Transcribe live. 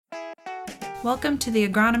Welcome to the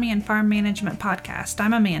Agronomy and Farm Management Podcast.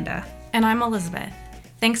 I'm Amanda. And I'm Elizabeth.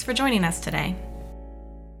 Thanks for joining us today.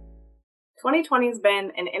 2020 has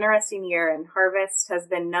been an interesting year, and harvest has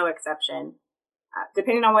been no exception.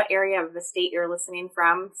 Depending on what area of the state you're listening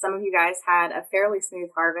from, some of you guys had a fairly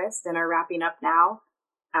smooth harvest and are wrapping up now.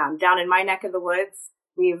 Down in my neck of the woods,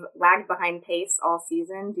 we've lagged behind pace all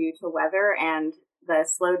season due to weather and the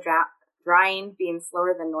slow drying being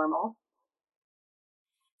slower than normal.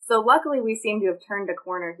 So luckily, we seem to have turned a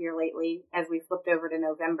corner here lately as we flipped over to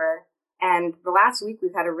November. And the last week,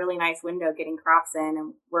 we've had a really nice window getting crops in,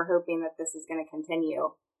 and we're hoping that this is going to continue.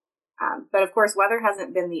 But of course, weather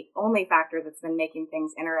hasn't been the only factor that's been making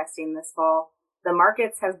things interesting this fall. The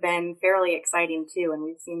markets have been fairly exciting too, and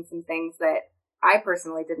we've seen some things that I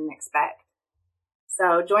personally didn't expect.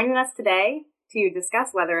 So joining us today to discuss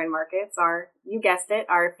weather and markets are, you guessed it,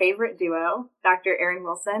 our favorite duo, Dr. Aaron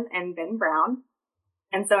Wilson and Ben Brown.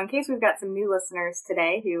 And so in case we've got some new listeners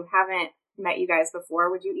today who haven't met you guys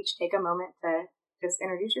before, would you each take a moment to just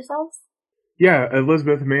introduce yourselves? Yeah,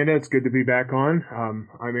 Elizabeth, Amanda, it's good to be back on.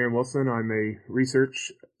 I'm Aaron Wilson. I'm a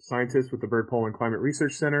research scientist with the Bird Pollen Climate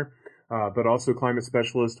Research Center, but also climate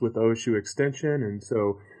specialist with OSU Extension. And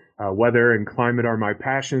so weather and climate are my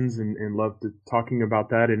passions, and love talking about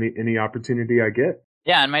that any opportunity I get.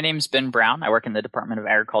 Yeah, and my name's Ben Brown. I work in the Department of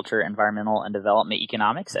Agriculture, Environmental, and Development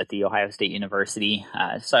Economics at The Ohio State University.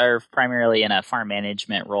 I serve primarily in a farm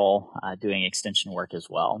management role, doing extension work as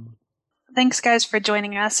well. Thanks, guys, for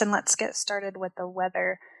joining us, and let's get started with the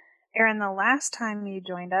weather. Aaron, the last time you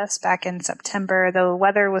joined us back in September, the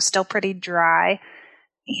weather was still pretty dry,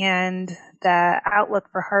 and the outlook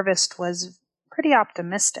for harvest was pretty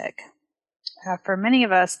optimistic. For many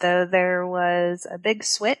of us, though, there was a big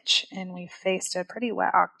switch, and we faced a pretty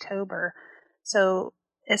wet October. So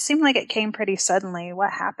it seemed like it came pretty suddenly.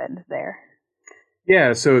 What happened there?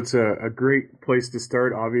 Yeah, so it's a great place to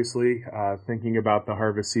start, obviously, thinking about the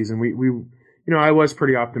harvest season. I was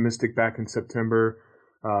pretty optimistic back in September.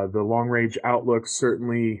 The long-range outlook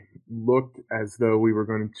certainly looked as though we were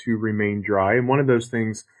going to remain dry. And one of those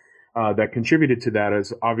things that contributed to that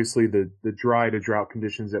is obviously the dry to drought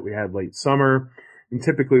conditions that we had late summer. And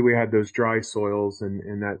typically we had those dry soils,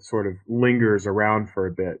 and that sort of lingers around for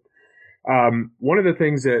a bit. One of the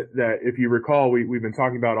things that if you recall, we've been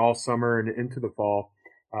talking about all summer and into the fall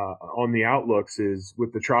on the outlooks is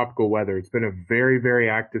with the tropical weather. It's been a very, very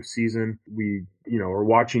active season. We, are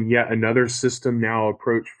watching yet another system now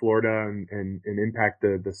approach Florida and impact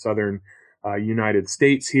the southern United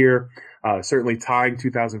States here. Certainly tying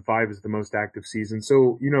 2005 as the most active season.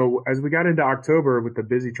 So, as we got into October with the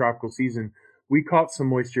busy tropical season, we caught some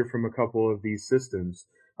moisture from a couple of these systems.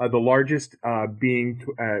 The largest being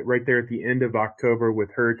right there at the end of October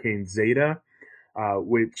with Hurricane Zeta,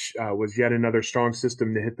 which was yet another strong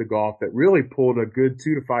system to hit the Gulf that really pulled a good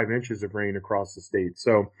 2 to 5 inches of rain across the state.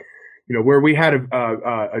 So, where we had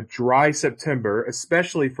a dry September,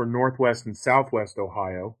 especially for northwest and southwest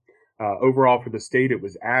Ohio, overall for the state, it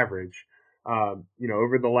was average.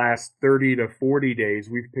 Over the last 30 to 40 days,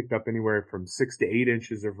 we've picked up anywhere from 6 to 8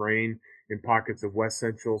 inches of rain in pockets of west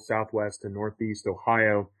central, southwest, and northeast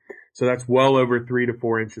Ohio. So that's well over 3 to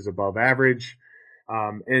 4 inches above average.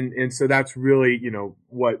 And so that's really,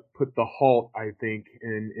 what put the halt, I think,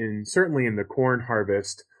 in certainly in the corn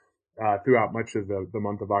harvest throughout much of the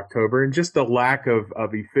month of October, and just the lack of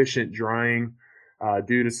efficient drying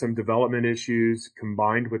due to some development issues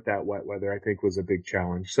combined with that wet weather, I think was a big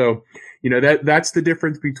challenge. So, that's the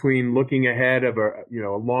difference between looking ahead of a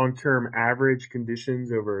long-term average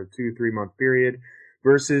conditions over a 2-3 month period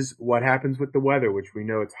versus what happens with the weather, which we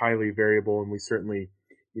know it's highly variable, and we certainly,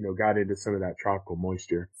 got into some of that tropical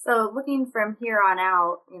moisture. So looking from here on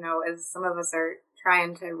out, as some of us are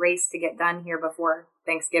trying to race to get done here before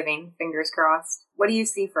Thanksgiving, fingers crossed, what do you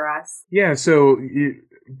see for us? Yeah, so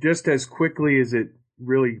just as quickly as it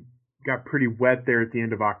really got pretty wet there at the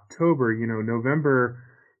end of October, November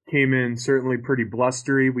came in certainly pretty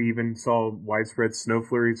blustery. We even saw widespread snow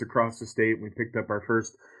flurries across the state. We picked up our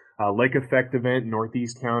first lake effect event in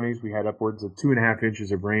northeast counties. We had upwards of 2.5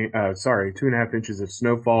 inches of 2.5 inches of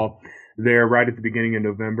snowfall there right at the beginning of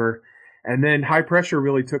November. And then high pressure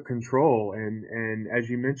really took control. And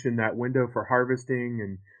as you mentioned, that window for harvesting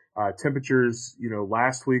and temperatures,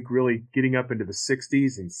 last week really getting up into the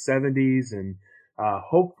 60s and 70s. And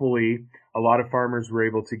hopefully a lot of farmers were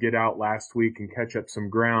able to get out last week and catch up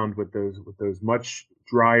some ground with those much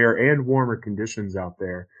drier and warmer conditions out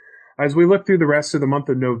there. As we look through the rest of the month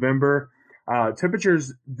of November,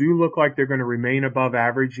 temperatures do look like they're going to remain above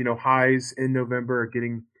average. Highs in November are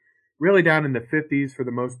getting really down in the 50s for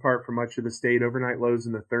the most part for much of the state, overnight lows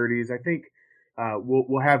in the 30s. I think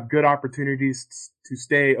we'll have good opportunities to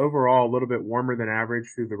stay overall a little bit warmer than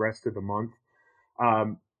average through the rest of the month.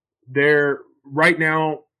 There right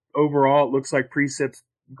now, overall, it looks like precip's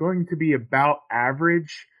going to be about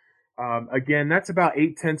average. Again, that's about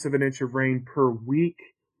 0.8 of an inch of rain per week.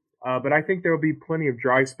 But I think there will be plenty of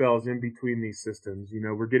dry spells in between these systems.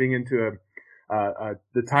 We're getting into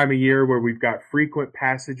the time of year where we've got frequent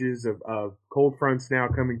passages of cold fronts now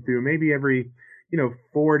coming through, maybe every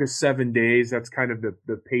 4 to 7 days. That's kind of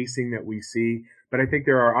the pacing that we see. But I think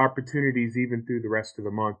there are opportunities even through the rest of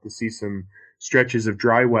the month to see some stretches of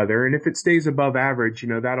dry weather. And if it stays above average,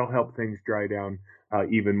 that'll help things dry down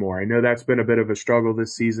even more. I know that's been a bit of a struggle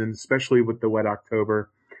this season, especially with the wet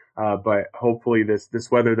October. But hopefully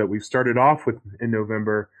this weather that we've started off with in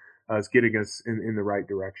November is getting us in the right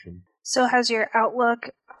direction. So has your outlook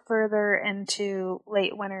further into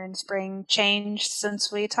late winter and spring changed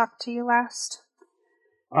since we talked to you last?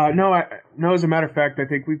 No, as a matter of fact, I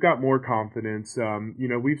think we've got more confidence.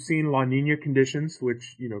 We've seen La Nina conditions,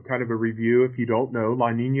 which, kind of a review. If you don't know,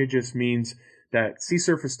 La Nina just means that sea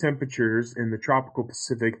surface temperatures in the tropical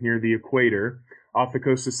Pacific near the equator off the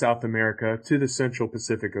coast of South America to the central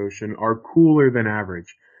Pacific Ocean are cooler than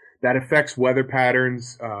average. That affects weather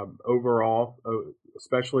patterns overall,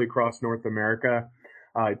 especially across North America.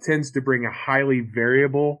 It tends to bring a highly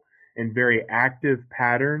variable and very active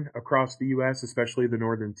pattern across the U.S., especially the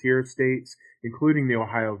northern tier of states, including the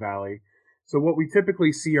Ohio Valley. So what we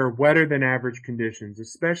typically see are wetter than average conditions,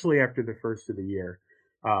 especially after the first of the year.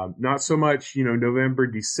 Not so much, November,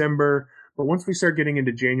 December, but once we start getting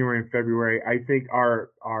into January and February, I think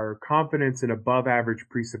our confidence in above average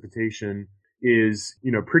precipitation is,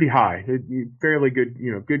 pretty high. Fairly good,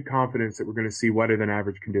 good confidence that we're going to see wetter than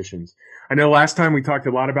average conditions. I know last time we talked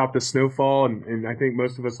a lot about the snowfall, and I think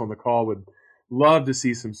most of us on the call would love to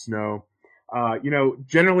see some snow.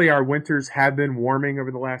 Generally our winters have been warming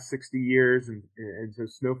over the last 60 years, and so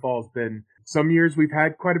snowfall has been, some years we've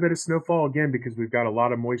had quite a bit of snowfall, again, because we've got a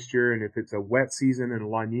lot of moisture, and if it's a wet season and a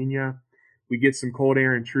La Nina, we get some cold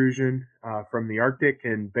air intrusion from the Arctic,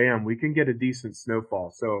 and bam, we can get a decent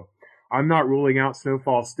snowfall. So I'm not ruling out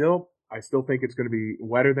snowfall still. I still think it's going to be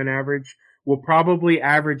wetter than average. We'll probably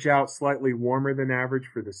average out slightly warmer than average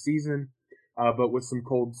for the season, but with some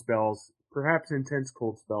cold spells, perhaps intense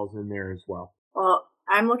cold spells in there as well. Well,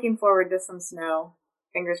 I'm looking forward to some snow.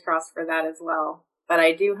 Fingers crossed for that as well. But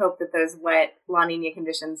I do hope that those wet La Nina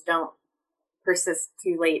conditions don't persist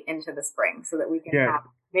too late into the spring so that we can have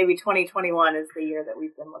maybe 2021 is the year that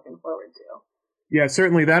we've been looking forward to. Yeah,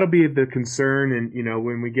 certainly that'll be the concern. And,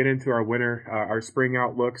 when we get into our winter, our spring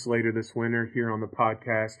outlooks later this winter here on the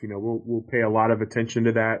podcast, we'll pay a lot of attention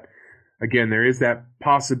to that. Again, there is that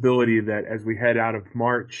possibility that as we head out of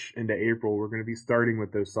March into April, we're going to be starting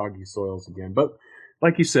with those soggy soils again. But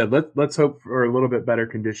like you said, let's hope for a little bit better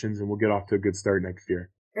conditions, and we'll get off to a good start next year.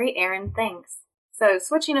 Great, Aaron. Thanks. So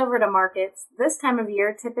switching over to markets, this time of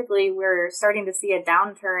year, typically we're starting to see a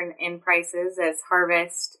downturn in prices as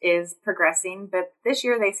harvest is progressing, but this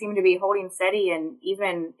year they seem to be holding steady and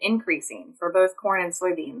even increasing for both corn and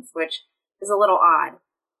soybeans, which is a little odd.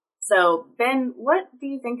 So, Ben, what do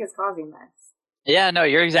you think is causing this? Yeah, no,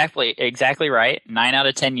 you're exactly right. 9 out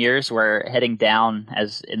of 10 years we're heading down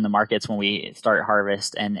as in the markets when we start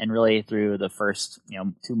harvest, and really through the first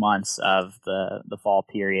 2 months of the fall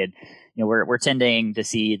period. We're tending to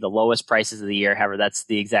see the lowest prices of the year. However, that's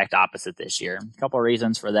the exact opposite this year. A couple of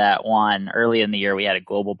reasons for that. One, early in the year we had a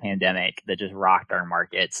global pandemic that just rocked our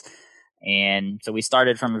markets, and so we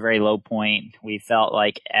started from a very low point. We felt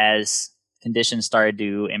like as conditions started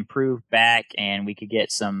to improve back and we could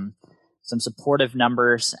get some supportive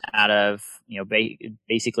numbers out of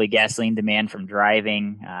basically gasoline demand from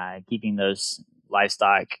driving, keeping those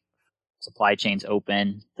livestock supply chains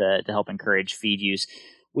open to help encourage feed use.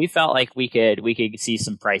 We felt like we could see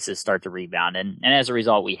some prices start to rebound, and as a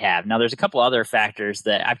result we have. Now there's a couple other factors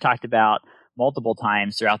that I've talked about multiple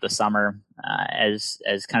times throughout the summer as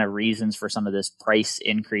kind of reasons for some of this price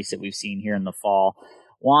increase that we've seen here in the fall.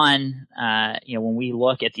 One, when we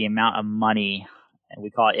look at the amount of money, and we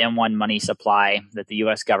call it M1 money supply, that the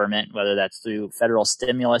U.S. government, whether that's through federal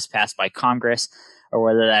stimulus passed by Congress or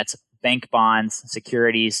whether that's bank bonds,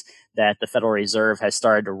 securities that the Federal Reserve has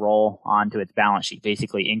started to roll onto its balance sheet,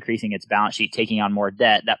 basically increasing its balance sheet, taking on more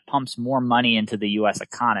debt, that pumps more money into the U.S.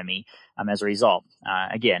 economy as a result.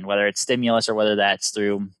 Again, whether it's stimulus or whether that's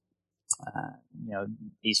through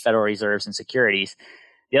these Federal Reserves and securities.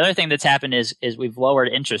 The other thing that's happened is we've lowered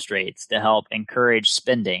interest rates to help encourage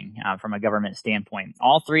spending from a government standpoint.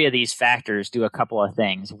 All three of these factors do a couple of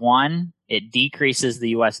things. One, it decreases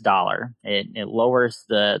the U.S. dollar. It lowers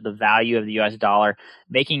the value of the U.S. dollar,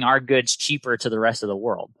 making our goods cheaper to the rest of the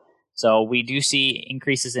world. So we do see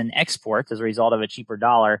increases in exports as a result of a cheaper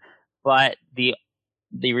dollar, but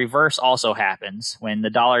the reverse also happens. When the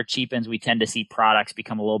dollar cheapens, we tend to see products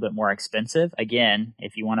become a little bit more expensive. Again,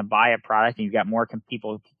 if you want to buy a product and you've got more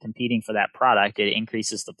people competing for that product, it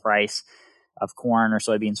increases the price of corn or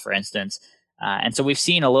soybeans, for instance. And so we've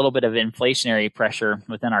seen a little bit of inflationary pressure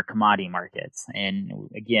within our commodity markets. And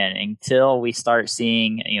again, until we start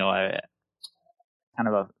seeing, a kind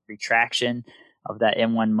of a retraction of that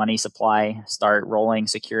M1 money supply, start rolling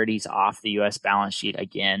securities off the U.S. balance sheet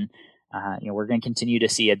again, we're going to continue to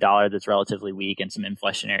see a dollar that's relatively weak and some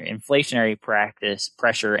inflationary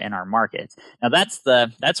pressure in our markets. Now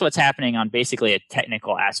that's what's happening on basically a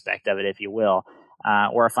technical aspect of it, if you will,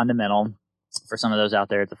 or a fundamental. For some of those out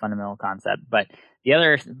there, it's a fundamental concept. But the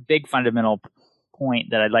other big fundamental point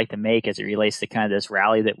that I'd like to make as it relates to kind of this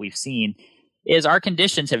rally that we've seen is our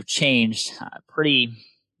conditions have changed pretty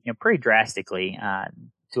drastically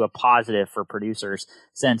to a positive for producers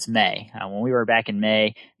since May. When we were back in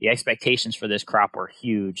May, the expectations for this crop were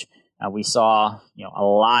huge. We saw a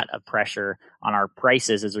lot of pressure on our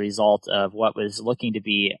prices as a result of what was looking to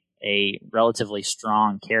be a relatively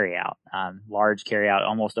strong carryout, large carryout,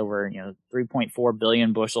 almost over 3.4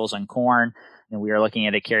 billion bushels on corn, and we are looking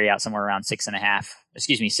at a carryout somewhere around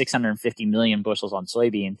 650 million bushels on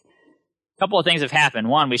soybeans. Couple of things have happened.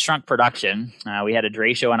 One, we shrunk production. We had a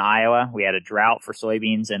derecho in Iowa. We had a drought for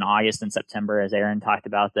soybeans in August and September, as Aaron talked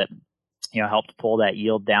about, that helped pull that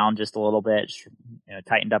yield down just a little bit,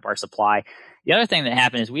 tightened up our supply. The other thing that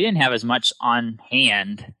happened is we didn't have as much on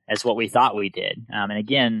hand as what we thought we did. And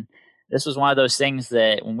again, this was one of those things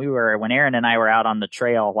that when Aaron and I were out on the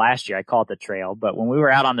trail last year, I call it the trail, but when we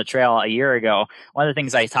were out on the trail a year ago, one of the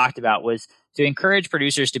things I talked about was to encourage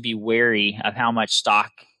producers to be wary of how much stock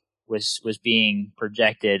was being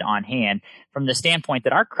projected on hand from the standpoint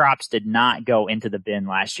that our crops did not go into the bin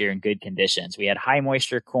last year in good conditions. We had high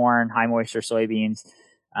moisture corn, high moisture soybeans.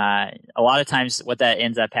 A lot of times what that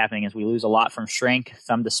ends up happening is we lose a lot from shrink,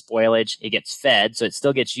 some to spoilage. It gets fed, so it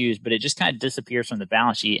still gets used, but it just kind of disappears from the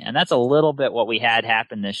balance sheet. And that's a little bit what we had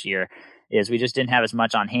happen this year, is we just didn't have as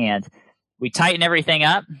much on hand. We tighten everything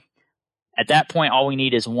up. At that point, all we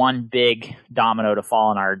need is one big domino to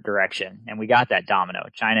fall in our direction, and we got that domino.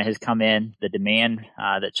 China has come in. The demand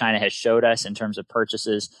that China has showed us in terms of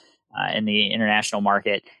purchases in the international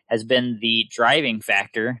market has been the driving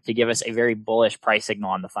factor to give us a very bullish price signal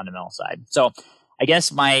on the fundamental side. So I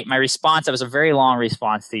guess my response, that was a very long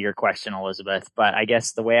response to your question, Elizabeth, but I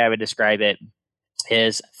guess the way I would describe it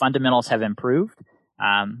is fundamentals have improved.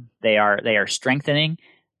 They are strengthening.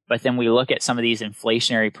 But then we look at some of these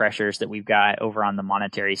inflationary pressures that we've got over on the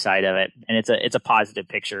monetary side of it, and it's a positive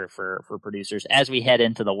picture for producers as we head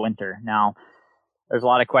into the winter. Now, there's a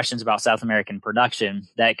lot of questions about South American production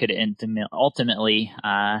that could ultimately,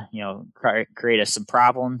 create us some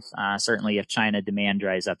problems. Certainly, if China demand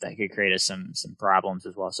dries up, that could create us some problems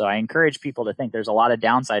as well. So I encourage people to think there's a lot of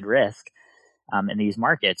downside risk in these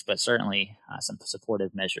markets, but certainly some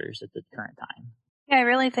supportive measures at the current time. Yeah, I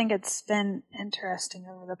really think it's been interesting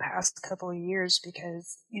over the past couple of years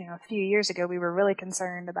because, a few years ago we were really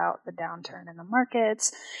concerned about the downturn in the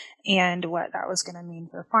markets and what that was going to mean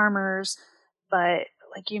for farmers. But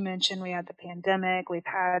like you mentioned, we had the pandemic. We've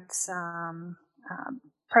had some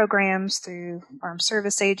programs through Farm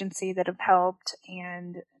Service Agency that have helped.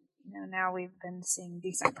 And, now we've been seeing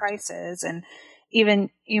decent prices. And even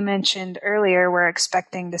you mentioned earlier, we're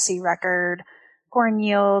expecting to see record corn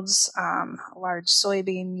yields, large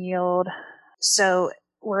soybean yield. So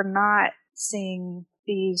we're not seeing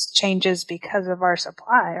these changes because of our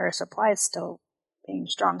supply. Our supply is still being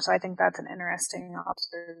strong. So I think that's an interesting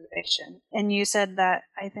observation. And you said that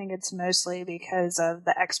I think it's mostly because of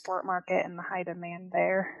the export market and the high demand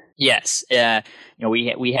there. Yes.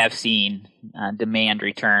 We have seen demand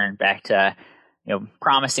return back to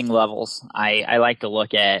promising levels. I like to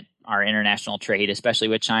look at our international trade, especially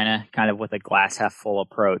with China, kind of with a glass half full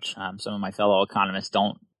approach. Some of my fellow economists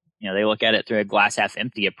don't, they look at it through a glass half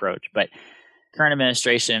empty approach. But current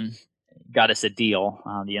administration got us a deal,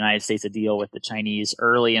 the United States a deal with the Chinese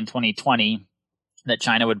early in 2020 that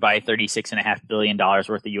China would buy $36.5 billion worth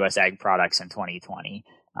of U.S. ag products in 2020.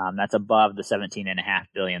 That's above the $17.5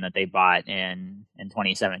 billion that they bought in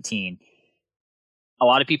 2017. a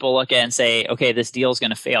lot of people look at it and say, okay, this deal is going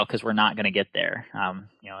to fail because we're not going to get there.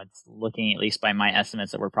 It's looking, at least by my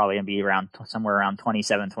estimates, that we're probably going to be around somewhere around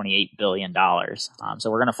 $27-28 billion. So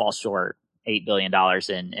we're going to fall short $8 billion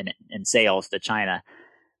in sales to China.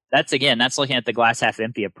 That's looking at the glass half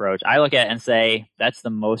empty approach. I look at it and say that's the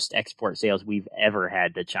most export sales we've ever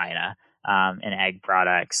had to China in ag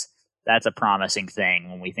products. That's a promising thing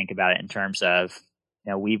when we think about it in terms of,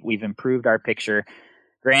 we've improved our picture.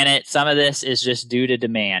 Granted, some of this is just due to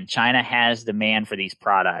demand. China has demand for these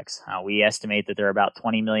products. We estimate that they're about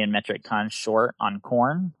 20 million metric tons short on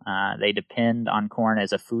corn. They depend on corn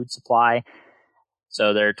as a food supply.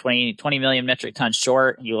 So they're 20 million metric tons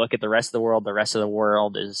short. You look at the rest of the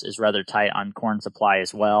world is rather tight on corn supply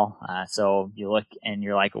as well. So you look and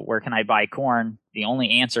you're like, where can I buy corn? The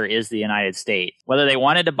only answer is the United States. Whether they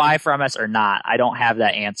wanted to buy from us or not, I don't have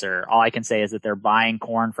that answer. All I can say is that they're buying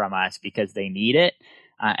corn from us because they need it.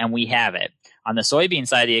 And we have it. On the soybean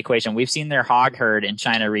side of the equation, we've seen their hog herd in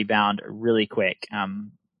China rebound really quick,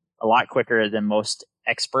 a lot quicker than most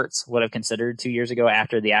experts would have considered 2 years ago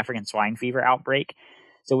after the African swine fever outbreak.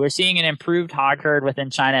 So we're seeing an improved hog herd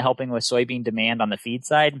within China helping with soybean demand on the feed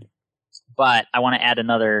side. But I want to add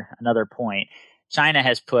another point. China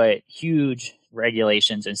has put huge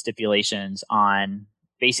regulations and stipulations on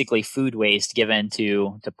basically food waste given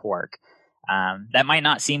to pork. That might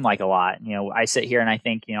not seem like a lot. I sit here and I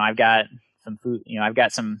think, I've got some food, I've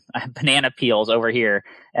got some banana peels over here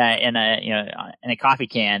in a coffee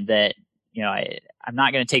can that, I'm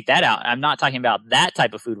not going to take that out. I'm not talking about that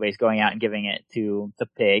type of food waste going out and giving it to the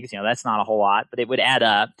pigs. That's not a whole lot, but it would add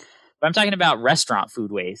up. But I'm talking about restaurant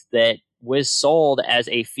food waste that was sold as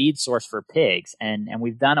a feed source for pigs. And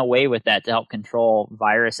we've done away with that to help control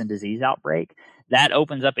virus and disease outbreak. That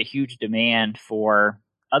opens up a huge demand for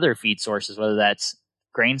other feed sources, whether that's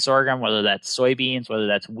grain sorghum, whether that's soybeans, whether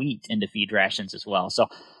that's wheat into feed rations as well. So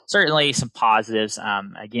certainly some positives.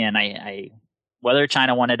 Again, whether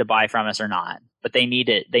China wanted to buy from us or not, but they need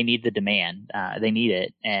it. They need the demand. They need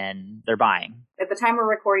it, and they're buying. At the time we're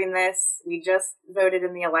recording this, we just voted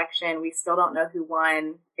in the election. We still don't know who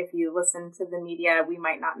won. If you listen to the media, we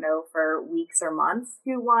might not know for weeks or months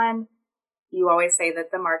who won. You always say that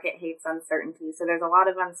the market hates uncertainty. So there's a lot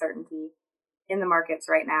of uncertainty in the markets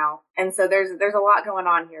right now. And so there's a lot going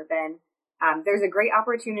on here, Ben. There's a great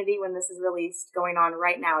opportunity when this is released going on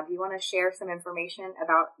right now. Do you want to share some information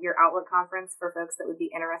about your Outlook conference for folks that would be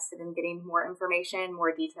interested in getting more information,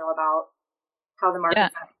 more detail about how the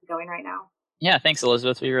market's going right now? Yeah, thanks,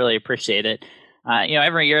 Elizabeth. We really appreciate it.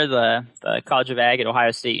 Every year the College of Ag at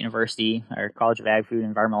Ohio State University, or College of Ag, Food and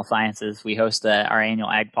Environmental Sciences, we host our annual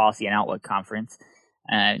Ag Policy and Outlook Conference.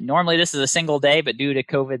 Normally this is a single day, but due to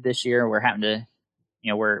COVID this year, we're having to,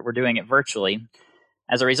 we're doing it virtually.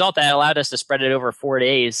 As a result, that allowed us to spread it over 4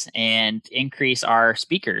 days and increase our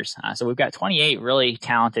speakers. So we've got 28 really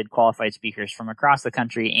talented, qualified speakers from across the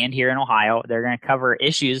country and here in Ohio. They're going to cover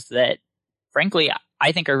issues that, frankly,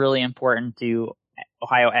 I think are really important to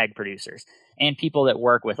Ohio ag producers and people that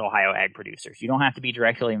work with Ohio ag producers. You don't have to be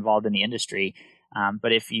directly involved in the industry,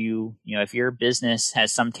 but if if your business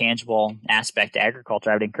has some tangible aspect to agriculture,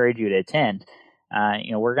 I would encourage you to attend.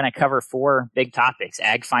 We're going to cover 4 big topics: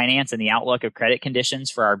 ag finance and the outlook of credit conditions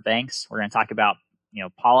for our banks. We're going to talk about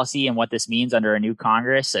policy and what this means under a new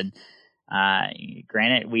Congress. And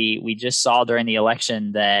granted, we just saw during the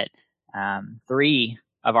election that 3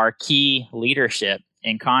 of our key leadership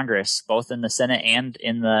in Congress, both in the Senate and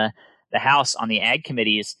in the House on the ag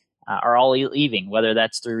committees, are all leaving, whether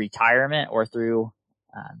that's through retirement or through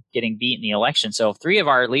getting beat in the election. So 3 of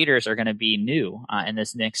our leaders are going to be new in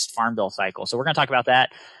this next farm bill cycle. So we're going to talk about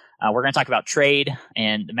that. We're going to talk about trade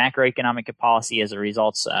and the macroeconomic policy as a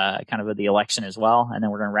result kind of the election as well. And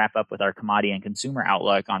then we're going to wrap up with our commodity and consumer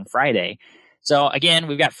outlook on Friday. So again,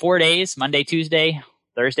 we've got 4 days: Monday, Tuesday,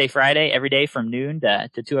 Thursday, Friday, every day from noon to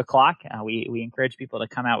 2 o'clock. We encourage people to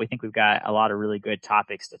come out. We think we've got a lot of really good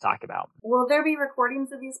topics to talk about. Will there be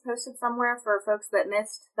recordings of these posted somewhere for folks that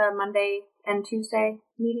missed the Monday and Tuesday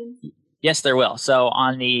meetings? Yes, there will. So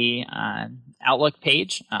on the Outlook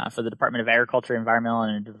page for the Department of Agriculture, Environmental,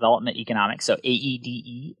 and Development Economics, so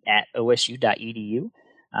AEDE at osu.edu,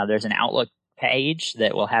 there's an Outlook page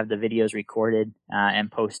that will have the videos recorded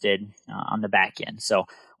and posted on the back end. So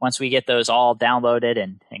once we get those all downloaded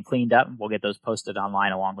and cleaned up, we'll get those posted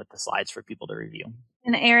online along with the slides for people to review.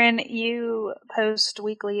 And Aaron, you post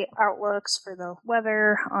weekly outlooks for the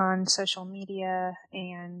weather on social media,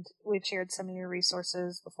 and we've shared some of your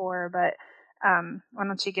resources before, but why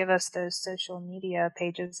don't you give us those social media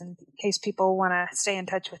pages in case people want to stay in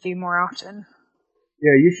touch with you more often?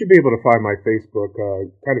 Yeah, you should be able to find my Facebook.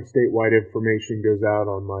 Kind of statewide information goes out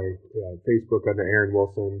on my Facebook under Aaron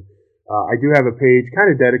Wilson. I do have a page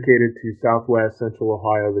kind of dedicated to Southwest Central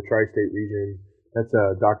Ohio, the tri-state region. That's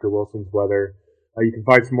Dr. Wilson's Weather. You can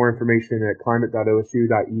find some more information at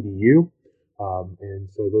climate.osu.edu. And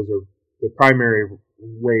so those are the primary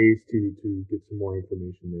ways to get some more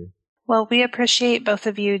information there. Well, we appreciate both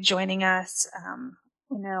of you joining us.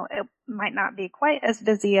 It might not be quite as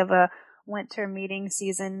busy of a winter meeting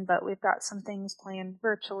season, but we've got some things planned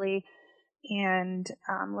virtually, and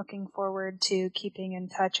looking forward to keeping in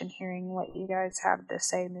touch and hearing what you guys have to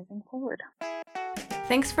say moving forward.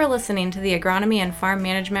 Thanks for listening to the Agronomy and Farm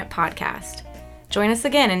Management Podcast. Join us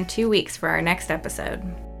again in 2 weeks for our next episode.